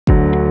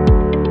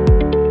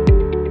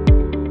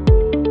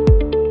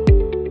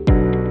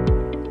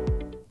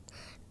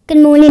Good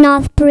morning,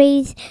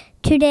 Ospreys.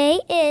 Today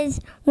is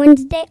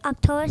Wednesday,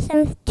 October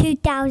 7th,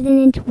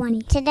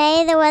 2020.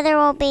 Today the weather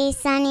will be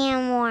sunny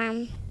and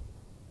warm.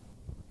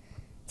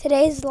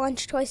 Today's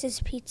lunch choice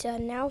is pizza.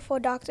 Now for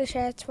Dr.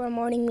 Schertz for a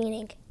morning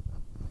meeting.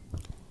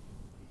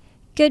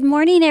 Good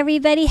morning,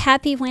 everybody.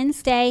 Happy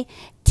Wednesday.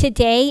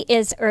 Today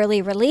is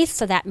early release,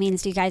 so that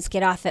means you guys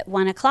get off at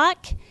 1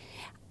 o'clock.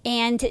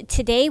 And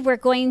today we're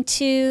going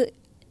to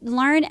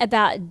learn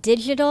about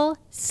digital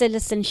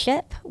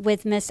citizenship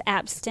with Miss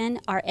Apston,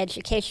 our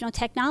educational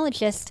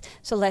technologist.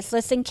 So let's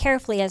listen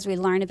carefully as we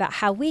learn about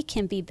how we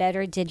can be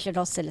better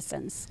digital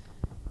citizens.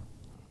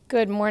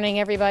 Good morning,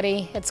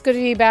 everybody. It's good to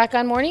be back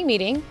on morning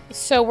meeting.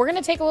 So we're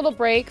going to take a little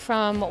break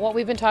from what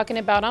we've been talking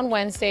about on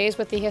Wednesdays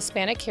with the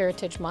Hispanic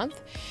Heritage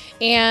Month.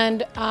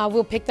 And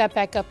we'll pick that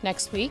back up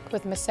next week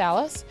with Miss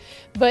Salas.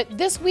 But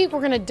this week, we're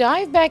going to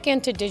dive back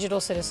into digital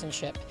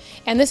citizenship.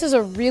 And this is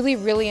a really,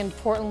 really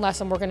important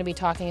lesson we're going to be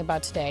talking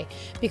about today,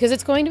 because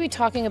it's going to be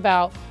talking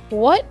about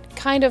what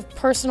kind of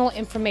personal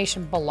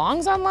information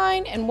belongs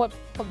online and what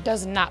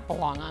does not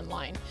belong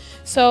online.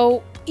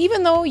 So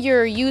even though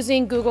you're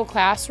using Google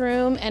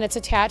Classroom and it's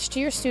attached to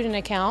your student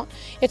account,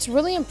 it's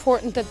really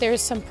important that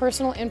there's some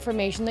personal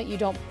information that you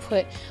don't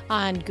put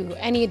on Google,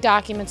 any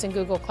documents in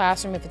Google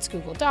Classroom, if it's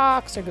Google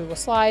Docs or Google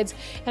Slides.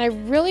 And I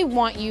really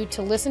want you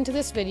to listen to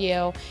this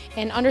video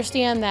and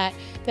understand that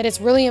it's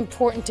really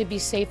important to be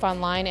safe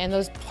online. And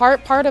those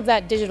part of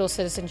that digital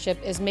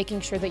citizenship is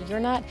making sure that you're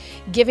not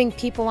giving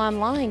people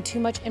online too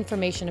much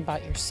information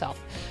about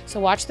yourself. So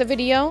watch the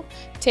video,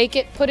 take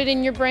it, put it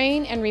in your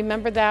brain, and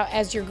remember that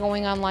as you're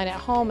going online at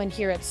home and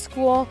here at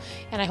school,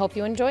 and I hope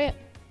you enjoy it.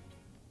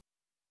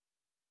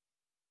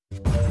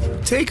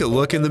 Take a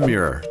look in the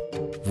mirror.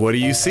 What do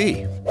you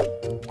see?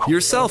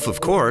 Yourself,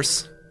 of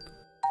course.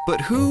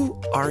 But who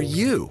are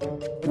you?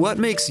 What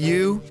makes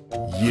you,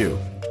 you?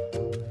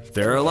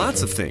 There are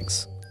lots of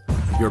things.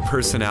 Your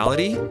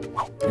personality,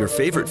 your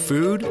favorite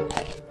food,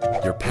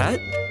 your pet,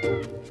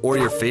 or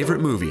your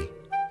favorite movie.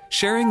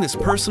 Sharing this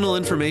personal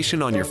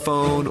information on your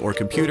phone or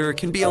computer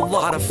can be a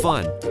lot of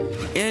fun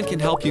and can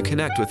help you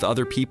connect with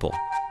other people.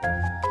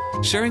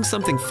 Sharing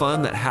something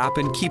fun that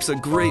happened keeps a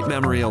great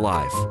memory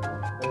alive.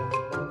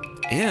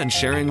 And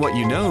sharing what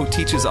you know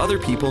teaches other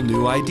people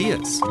new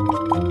ideas.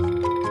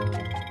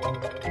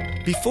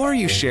 Before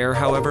you share,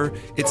 however,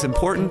 it's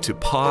important to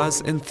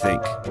pause and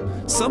think.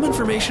 Some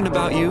information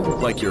about you,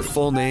 like your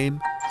full name,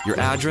 your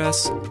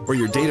address, or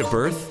your date of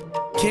birth,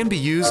 can be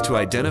used to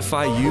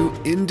identify you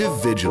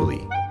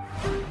individually.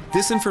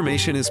 This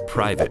information is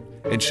private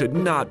and should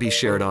not be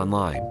shared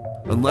online,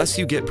 unless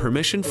you get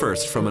permission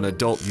first from an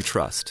adult you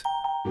trust.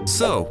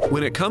 So,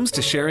 when it comes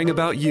to sharing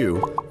about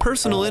you,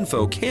 personal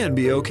info can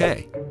be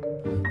okay.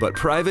 But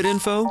private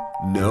info?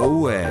 No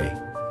way.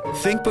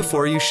 Think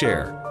before you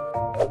share.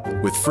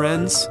 With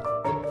friends,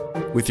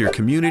 with your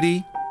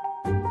community,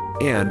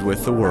 and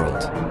with the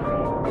world.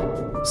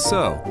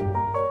 So,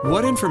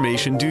 what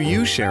information do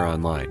you share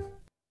online?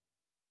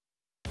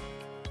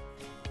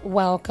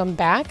 Welcome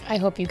back. I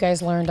hope you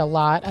guys learned a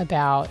lot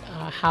about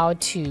how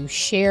to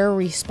share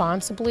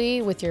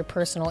responsibly with your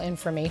personal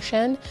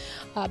information.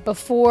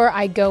 Before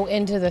I go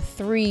into the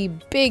 3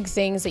 big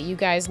things that you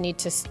guys need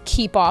to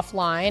keep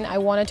offline, I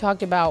want to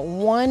talk about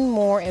one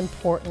more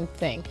important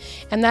thing.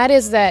 And that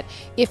is that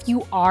if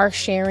you are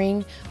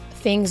sharing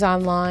things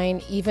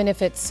online, even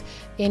if it's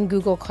in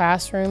Google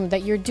Classroom,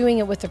 that you're doing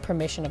it with the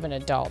permission of an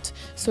adult.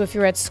 So if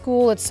you're at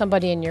school, it's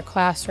somebody in your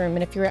classroom,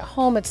 and if you're at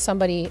home, it's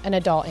an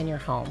adult in your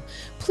home.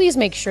 Please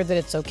make sure that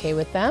it's okay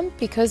with them,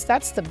 because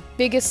that's the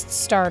biggest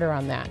starter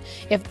on that.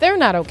 If they're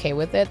not okay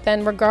with it,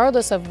 then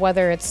regardless of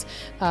whether it's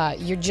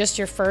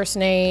your first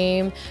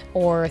name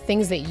or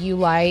things that you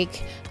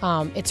like,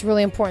 it's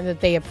really important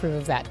that they approve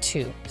of that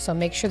too. So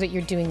make sure that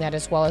you're doing that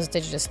as well as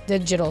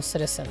digital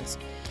citizens.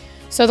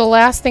 So the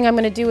last thing I'm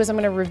going to do is I'm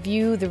going to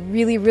review the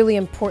really, really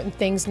important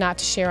things not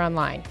to share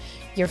online.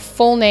 Your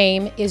full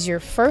name is your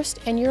first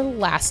and your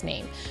last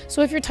name.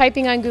 So if you're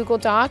typing on Google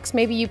Docs,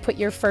 maybe you put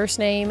your first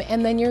name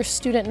and then your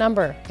student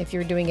number if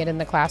you're doing it in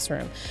the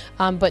classroom,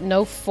 but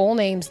no full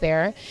names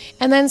there.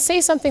 And then say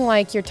something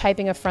like you're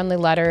typing a friendly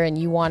letter and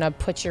you want to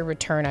put your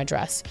return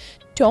address.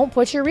 Don't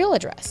put your real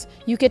address.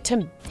 You get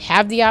to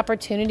have the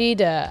opportunity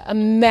to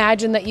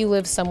imagine that you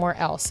live somewhere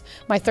else.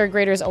 My 3rd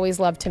graders always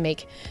loved to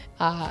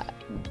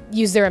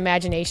use their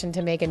imagination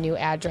to make a new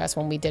address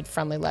when we did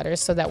friendly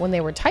letters, so that when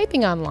they were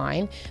typing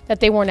online,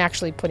 that they weren't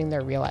actually putting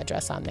their real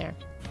address on there.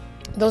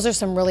 Those are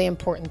some really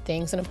important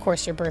things. And of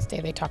course, your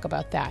birthday, they talk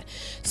about that.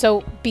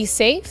 So be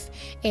safe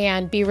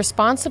and be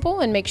responsible,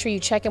 and make sure you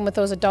check in with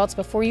those adults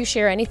before you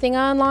share anything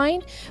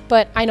online.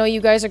 But I know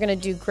you guys are going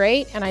to do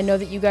great, and I know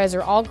that you guys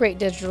are all great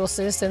digital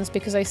citizens,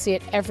 because I see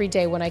it every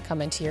day when I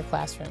come into your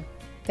classroom.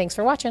 Thanks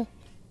for watching.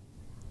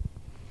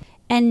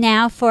 And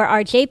now for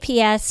our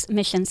JPS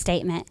mission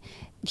statement.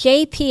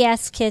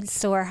 JPS kids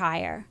soar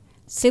higher.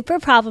 Super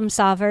problem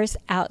solvers,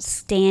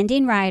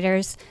 outstanding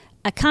writers,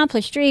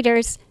 accomplished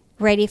readers,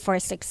 ready for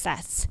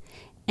success.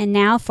 And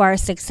now for our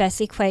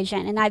success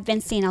equation. And I've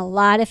been seeing a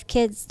lot of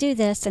kids do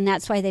this, and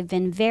that's why they've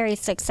been very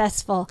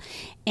successful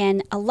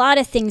in a lot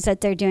of things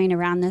that they're doing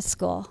around the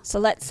school. So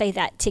let's say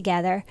that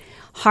together.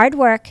 Hard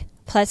work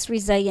plus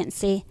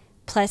resiliency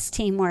plus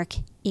teamwork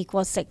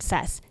equals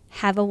success.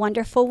 Have a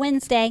wonderful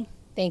Wednesday.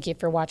 Thank you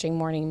for watching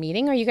Morning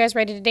Meeting. Are you guys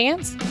ready to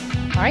dance?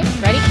 All right,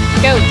 ready?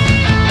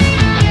 Go.